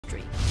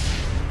history.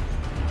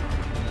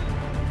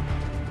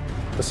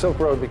 The Silk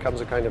Road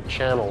becomes a kind of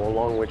channel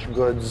along which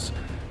goods,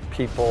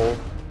 people,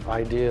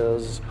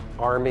 ideas,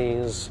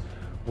 armies,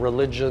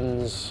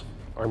 religions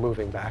are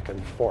moving back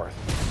and forth.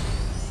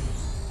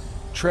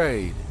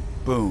 Trade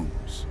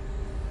booms,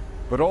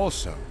 but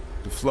also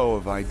the flow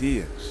of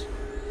ideas.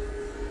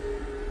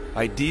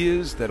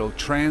 Ideas that'll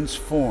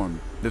transform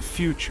the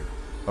future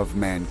of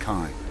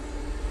mankind.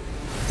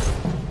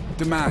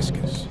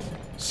 Damascus,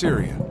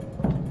 Syria,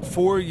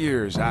 4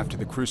 years after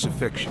the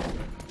crucifixion.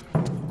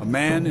 A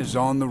man is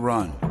on the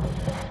run.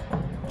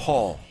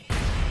 Paul.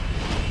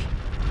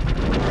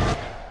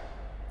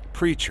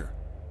 Preacher,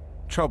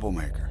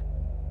 troublemaker,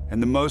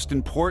 and the most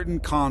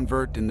important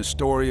convert in the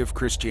story of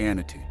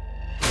Christianity.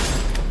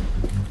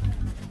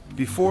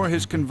 Before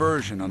his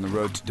conversion on the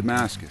road to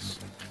Damascus,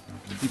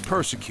 he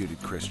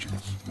persecuted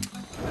Christians.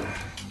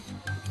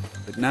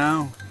 But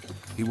now,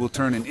 he will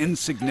turn an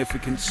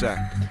insignificant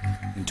sect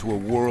into a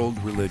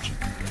world religion.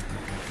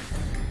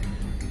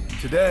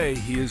 Today,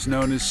 he is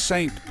known as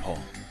Saint Paul.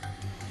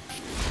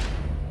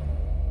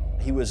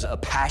 He was a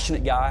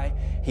passionate guy.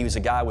 He was a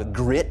guy with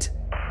grit.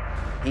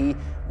 He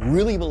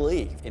really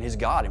believed in his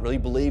God. He really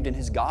believed in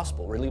his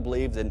gospel. Really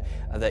believed in,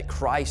 that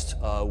Christ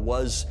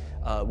was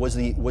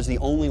the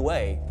only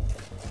way.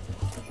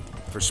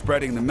 For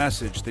spreading the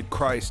message that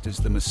Christ is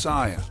the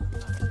Messiah,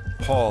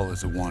 Paul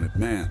is a wanted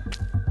man.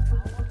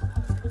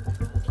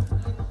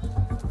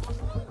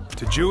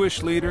 To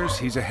Jewish leaders,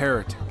 he's a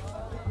heretic.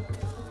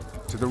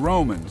 To the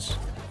Romans,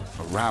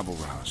 a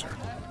rabble-rouser.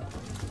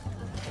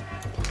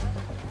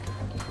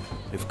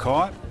 If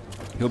caught,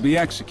 he'll be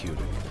executed.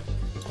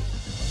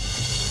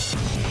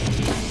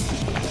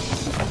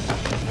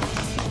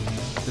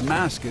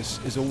 Damascus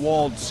is a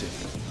walled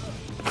city.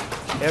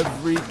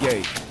 Every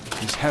gate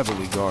is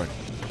heavily guarded.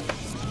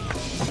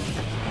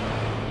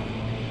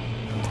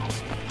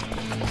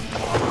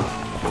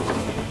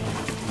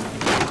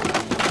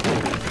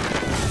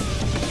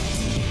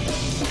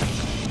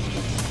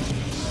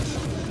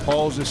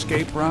 Paul's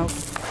escape route?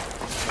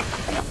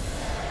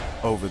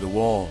 Over the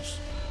walls.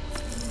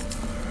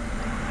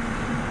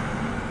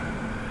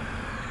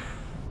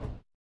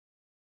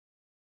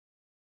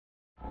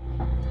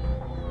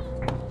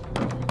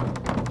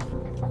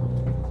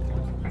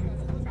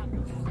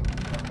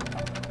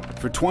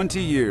 For 20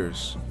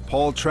 years,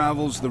 Paul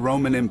travels the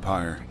Roman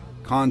Empire,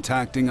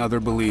 contacting other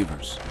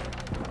believers,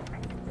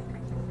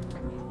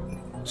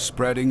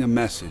 spreading a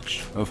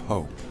message of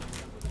hope.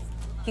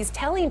 He's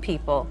telling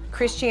people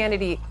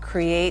Christianity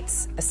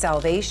creates a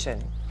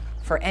salvation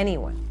for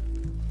anyone.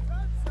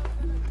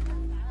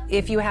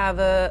 If you have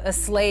a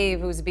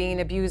slave who's being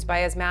abused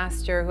by his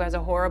master, who has a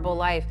horrible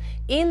life,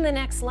 in the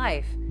next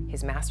life,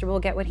 his master will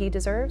get what he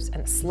deserves,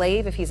 and the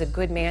slave, if he's a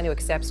good man who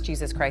accepts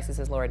Jesus Christ as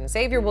his Lord and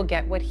Savior, will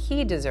get what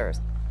he deserves.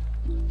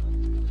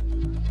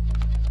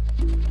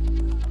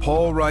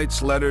 Paul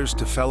writes letters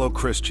to fellow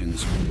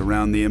Christians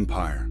around the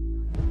empire.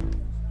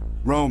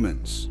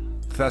 Romans,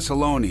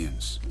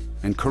 Thessalonians,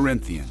 and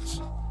Corinthians.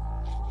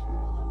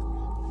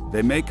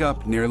 They make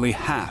up nearly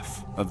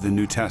half of the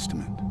New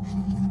Testament.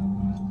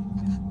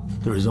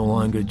 There is no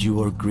longer Jew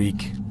or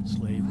Greek,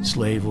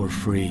 slave or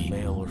free,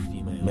 male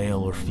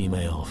or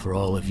female, for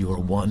all of you are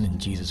one in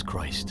Jesus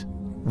Christ.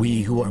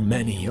 We who are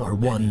many are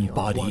one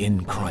body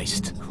in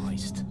Christ.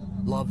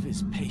 Love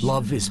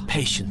is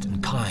patient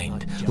and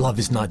kind. Love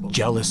is not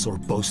jealous or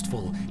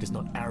boastful. It is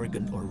not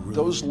arrogant or rude.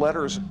 Those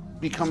letters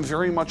become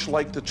very much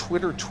like the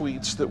Twitter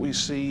tweets that we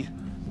see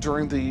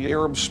during the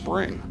Arab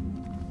Spring.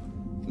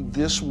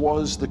 This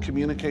was the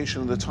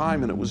communication of the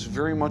time, and it was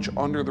very much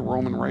under the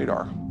Roman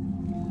radar.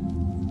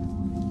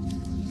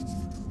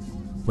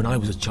 When I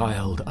was a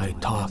child, I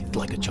talked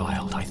like a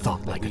child. I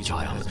thought like a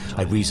child.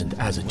 I reasoned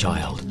as a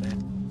child.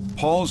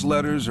 Paul's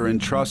letters are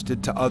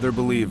entrusted to other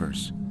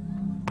believers,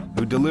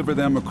 who deliver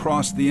them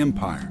across the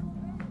empire.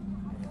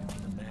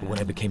 But when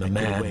I became a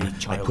man,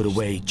 I put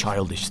away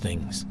childish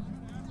things.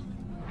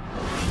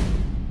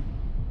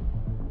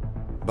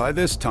 By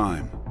this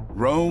time,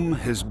 Rome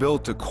has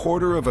built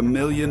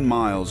 250,000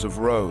 miles of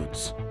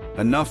roads,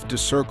 enough to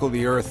circle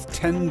the earth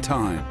 10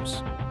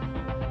 times.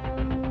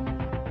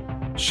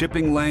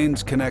 Shipping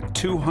lanes connect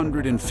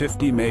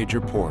 250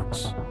 major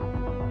ports.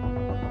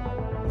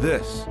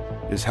 This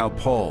is how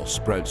Paul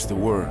spreads the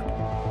word.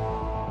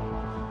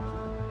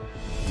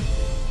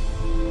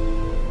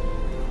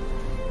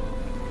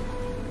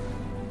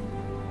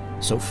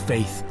 So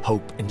faith,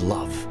 hope, and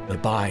love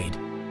abide.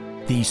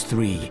 These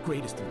three,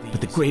 but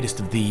the greatest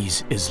of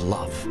these is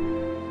love.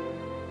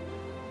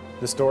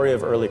 The story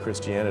of early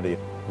Christianity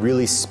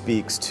really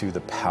speaks to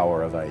the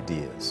power of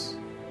ideas.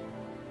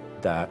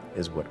 That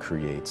is what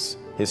creates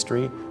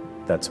history.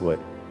 That's what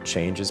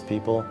changes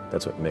people.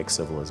 That's what makes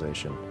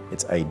civilization.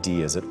 It's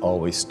ideas. It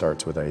always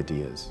starts with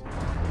ideas.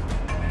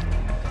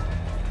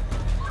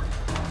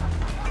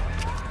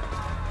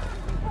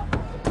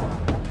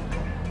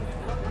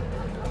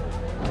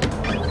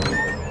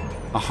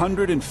 A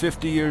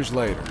 150 years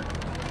later,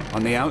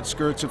 on the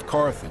outskirts of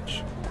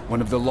Carthage,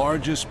 one of the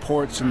largest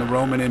ports in the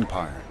Roman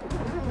Empire,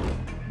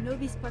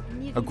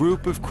 a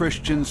group of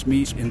Christians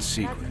meet in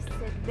secret.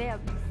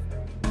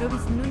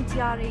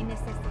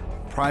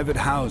 Private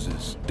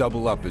houses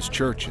double up as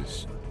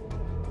churches.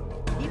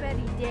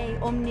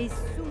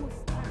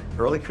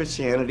 Early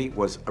Christianity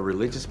was a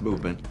religious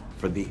movement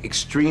for the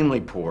extremely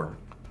poor,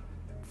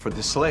 for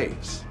the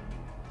slaves,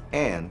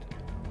 and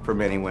for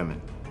many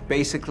women.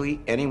 Basically,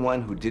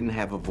 anyone who didn't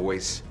have a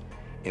voice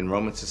in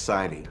Roman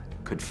society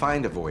could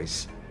find a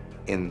voice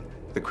in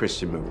the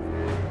Christian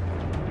movement.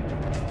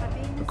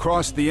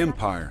 Across the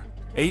empire,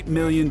 8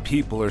 million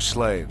people are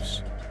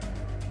slaves,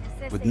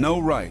 with no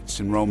rights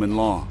in Roman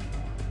law.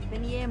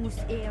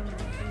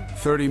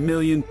 30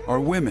 million are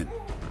women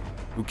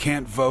who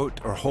can't vote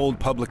or hold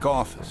public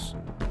office.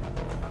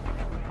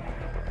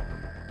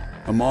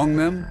 Among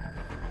them,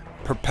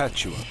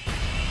 Perpetua,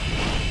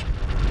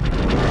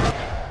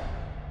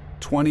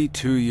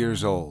 22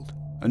 years old,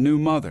 a new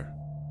mother,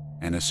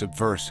 and a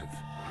subversive.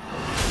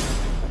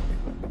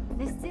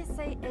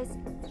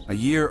 A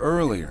year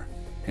earlier,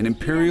 an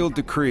imperial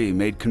decree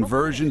made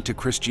conversion to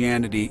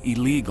Christianity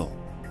illegal.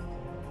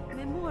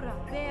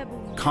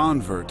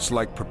 Converts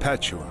like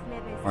Perpetua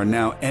are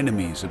now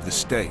enemies of the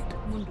state.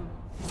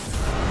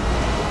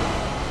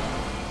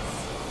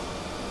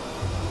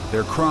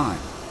 Their crime,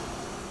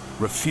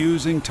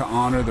 refusing to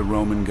honor the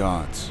Roman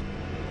gods.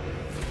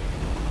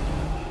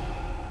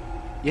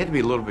 You had to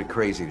be a little bit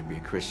crazy to be a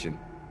Christian.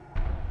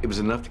 It was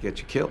enough to get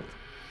you killed,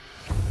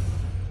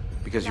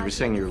 because you were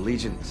saying your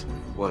allegiance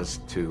was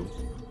to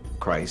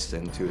Christ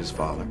and to his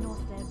Father,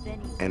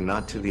 and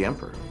not to the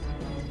emperor.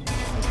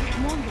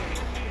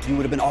 You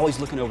would have been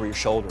always looking over your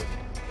shoulder,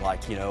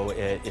 like, you know,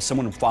 is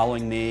someone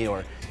following me,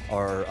 or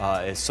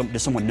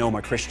does someone know I'm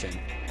a Christian?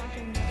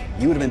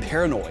 You would have been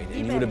paranoid,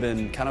 and you would have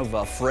been kind of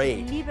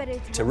afraid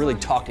to really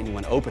talk to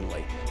anyone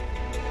openly.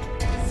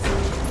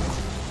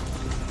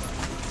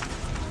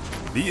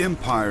 The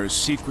Empire's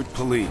secret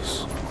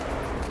police,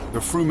 the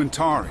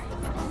Frumentari.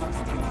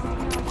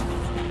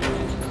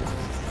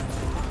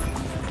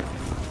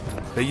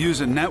 They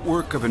use a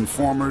network of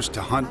informers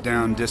to hunt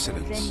down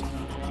dissidents.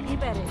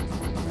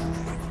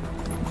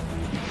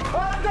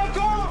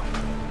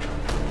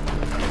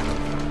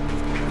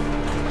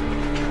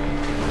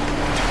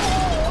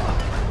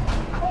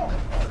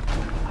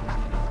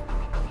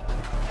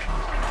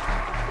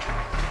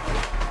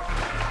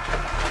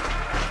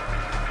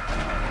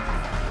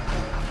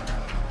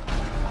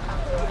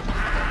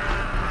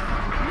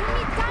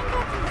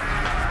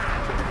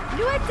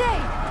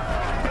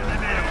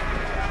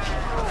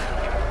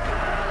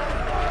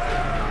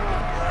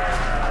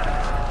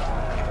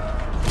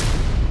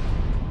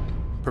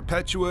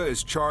 Perpetua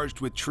is charged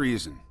with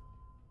treason.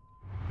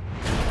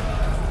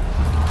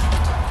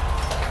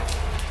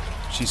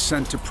 She's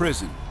sent to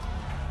prison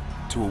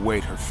to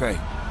await her fate.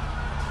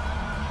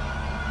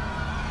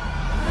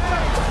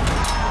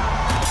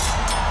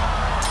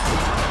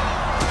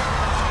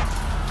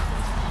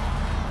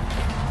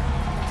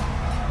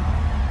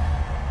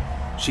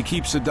 She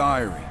keeps a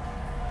diary,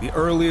 the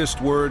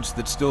earliest words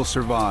that still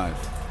survive,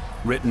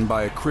 written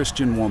by a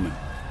Christian woman.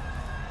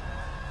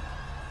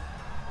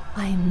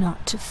 I am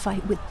not to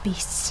fight with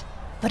beasts,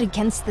 but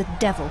against the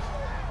devil.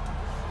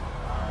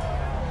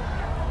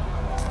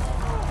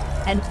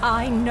 And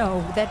I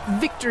know that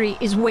victory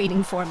is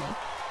waiting for me.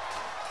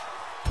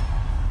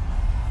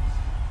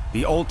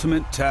 The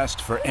ultimate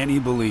test for any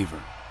believer: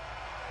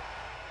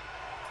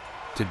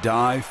 to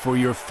die for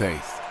your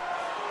faith.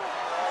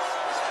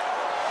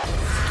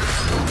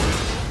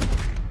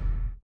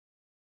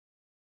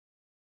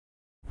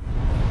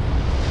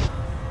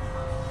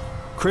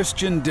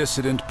 Christian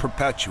dissident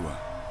Perpetua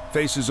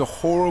faces a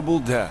horrible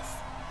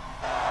death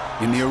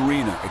in the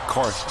arena at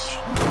Carthage.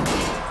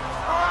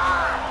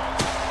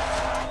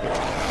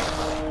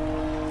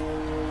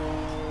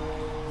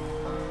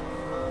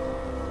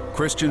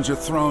 Christians are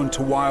thrown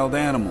to wild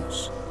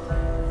animals,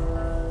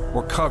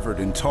 or covered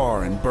in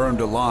tar and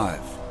burned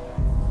alive,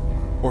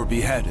 or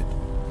beheaded.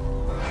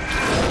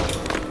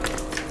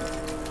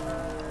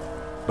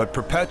 But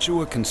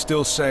Perpetua can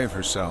still save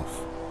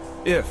herself,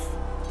 if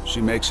she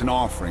makes an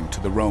offering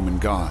to the Roman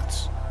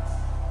gods.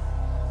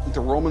 The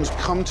Romans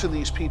come to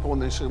these people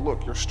and they say,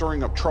 look, you're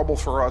stirring up trouble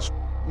for us.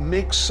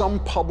 Make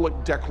some public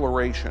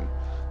declaration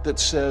that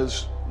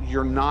says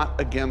you're not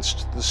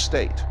against the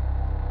state.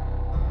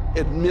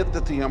 Admit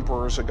that the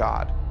emperor is a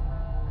god,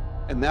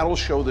 and that'll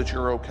show that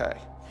you're okay.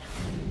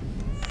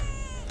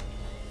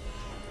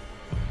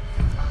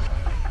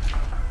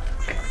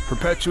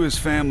 Perpetua's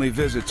family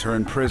visits her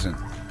in prison.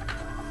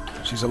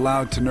 She's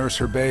allowed to nurse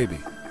her baby.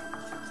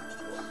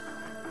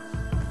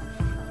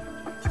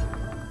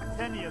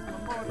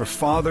 Her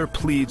father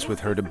pleads with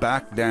her to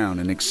back down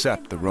and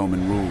accept the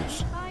Roman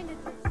rules.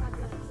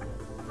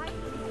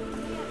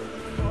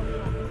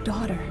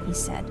 Daughter, he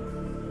said,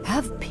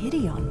 have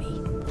pity on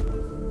me.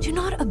 Do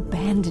not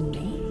abandon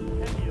me.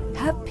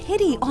 Have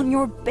pity on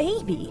your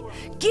baby.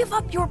 Give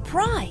up your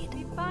pride.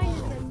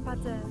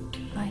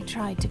 I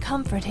tried to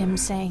comfort him,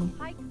 saying,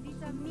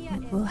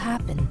 it will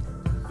happen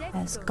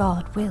as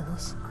God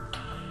wills.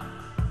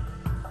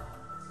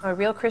 A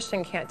real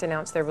Christian can't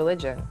denounce their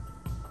religion.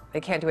 They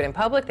can't do it in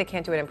public, they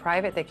can't do it in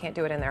private, they can't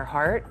do it in their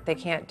heart, they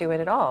can't do it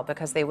at all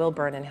because they will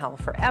burn in hell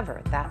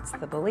forever. That's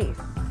the belief.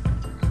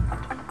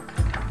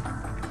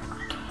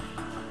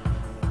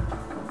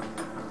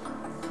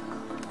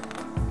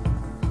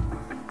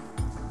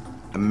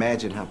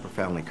 Imagine how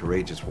profoundly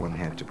courageous one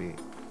had to be.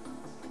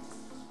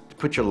 To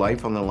put your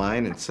life on the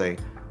line and say,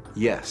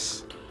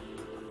 yes,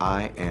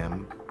 I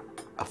am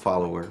a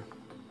follower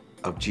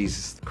of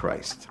Jesus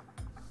Christ.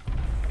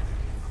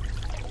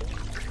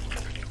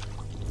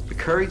 The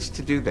courage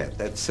to do that,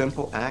 that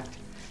simple act,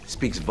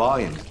 speaks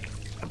volumes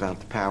about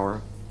the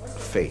power of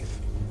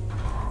faith.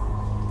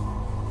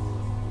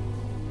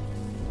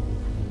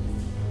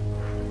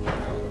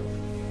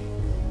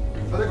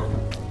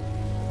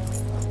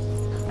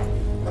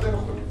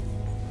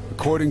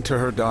 According to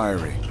her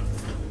diary,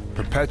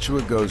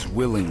 Perpetua goes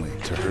willingly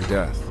to her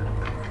death.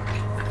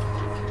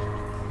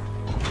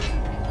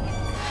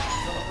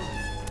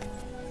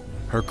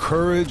 Her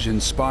courage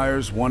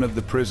inspires one of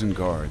the prison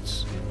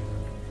guards,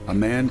 a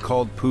man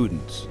called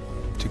Pudens,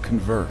 to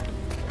convert.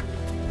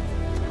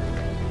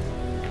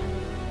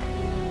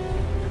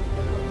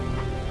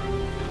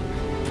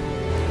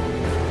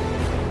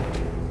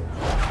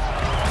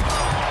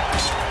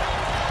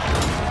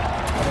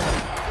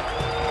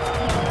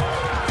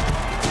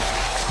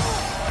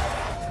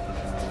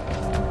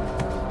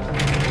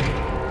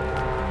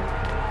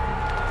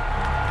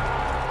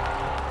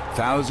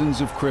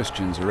 Thousands of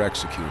Christians are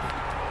executed.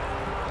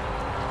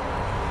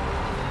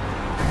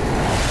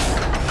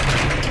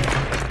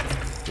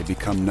 They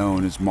become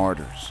known as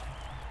martyrs.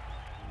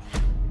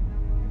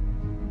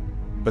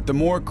 But the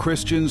more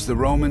Christians the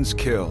Romans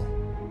kill,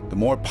 the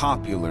more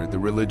popular the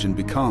religion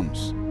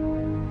becomes.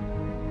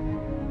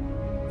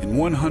 In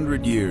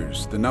 100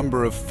 years, the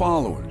number of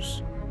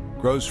followers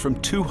grows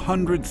from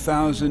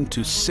 200,000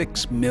 to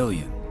 6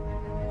 million.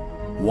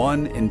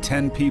 1 in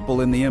 10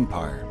 people in the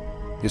empire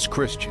is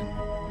Christian.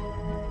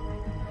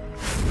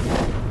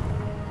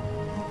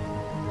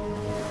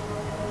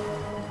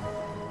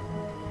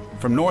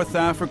 From North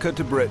Africa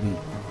to Britain,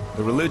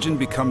 the religion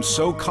becomes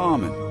so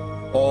common,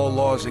 all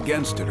laws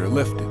against it are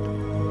lifted.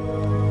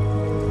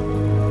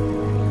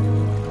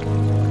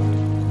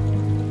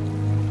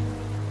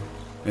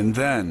 And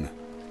then,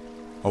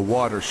 a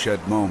watershed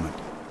moment.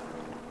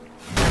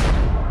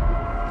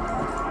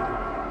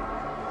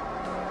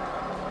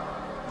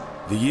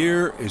 The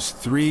year is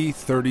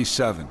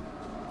 337.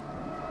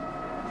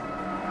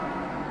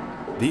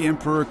 The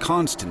Emperor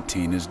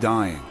Constantine is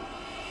dying.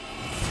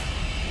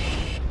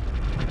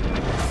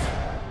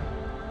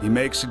 He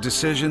makes a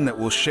decision that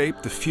will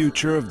shape the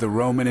future of the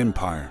Roman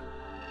Empire.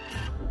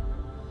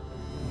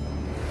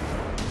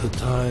 The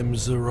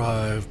time's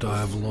arrived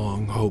I've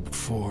long hoped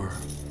for,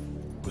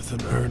 with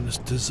an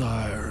earnest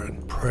desire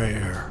and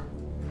prayer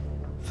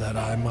that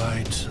I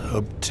might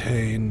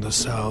obtain the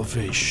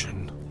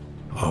salvation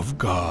of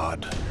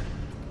God.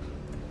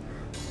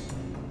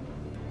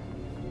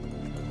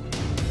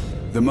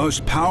 The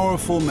most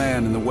powerful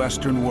man in the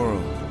Western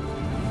world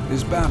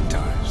is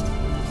baptized.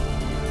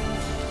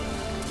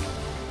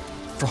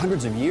 For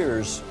hundreds of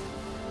years,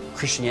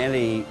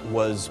 Christianity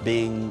was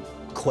being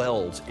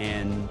quelled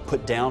and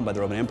put down by the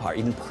Roman Empire,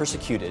 even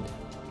persecuted.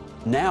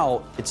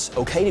 Now, it's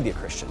okay to be a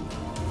Christian.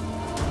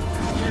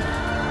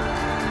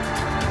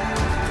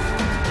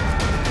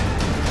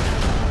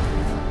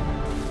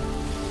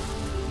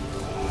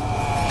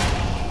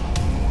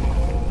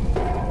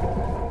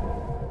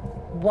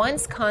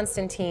 Once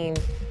Constantine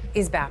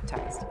is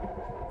baptized,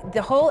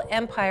 the whole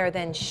empire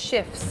then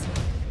shifts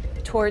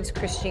towards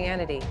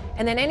Christianity.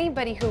 And then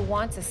anybody who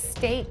wants a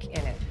stake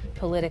in it,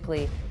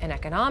 politically and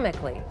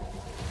economically,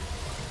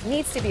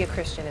 needs to be a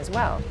Christian as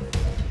well.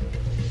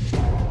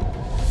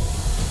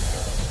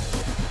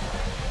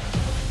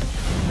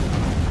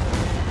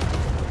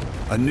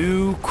 A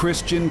new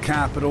Christian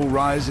capital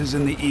rises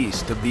in the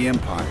east of the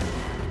empire.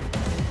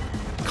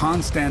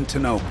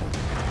 Constantinople,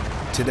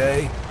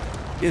 today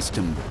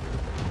Istanbul.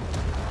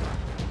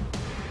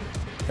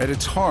 At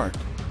its heart,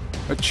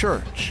 a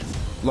church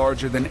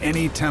larger than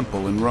any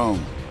temple in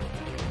Rome.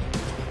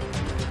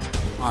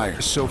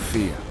 Hagia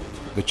Sophia,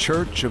 the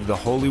Church of the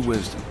Holy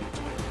Wisdom.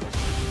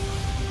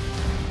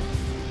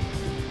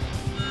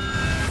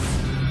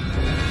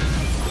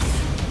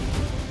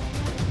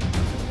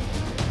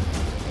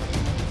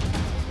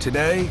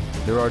 Today,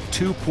 there are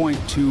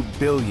 2.2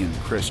 billion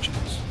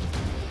Christians,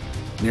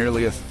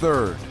 nearly a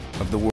third of the world.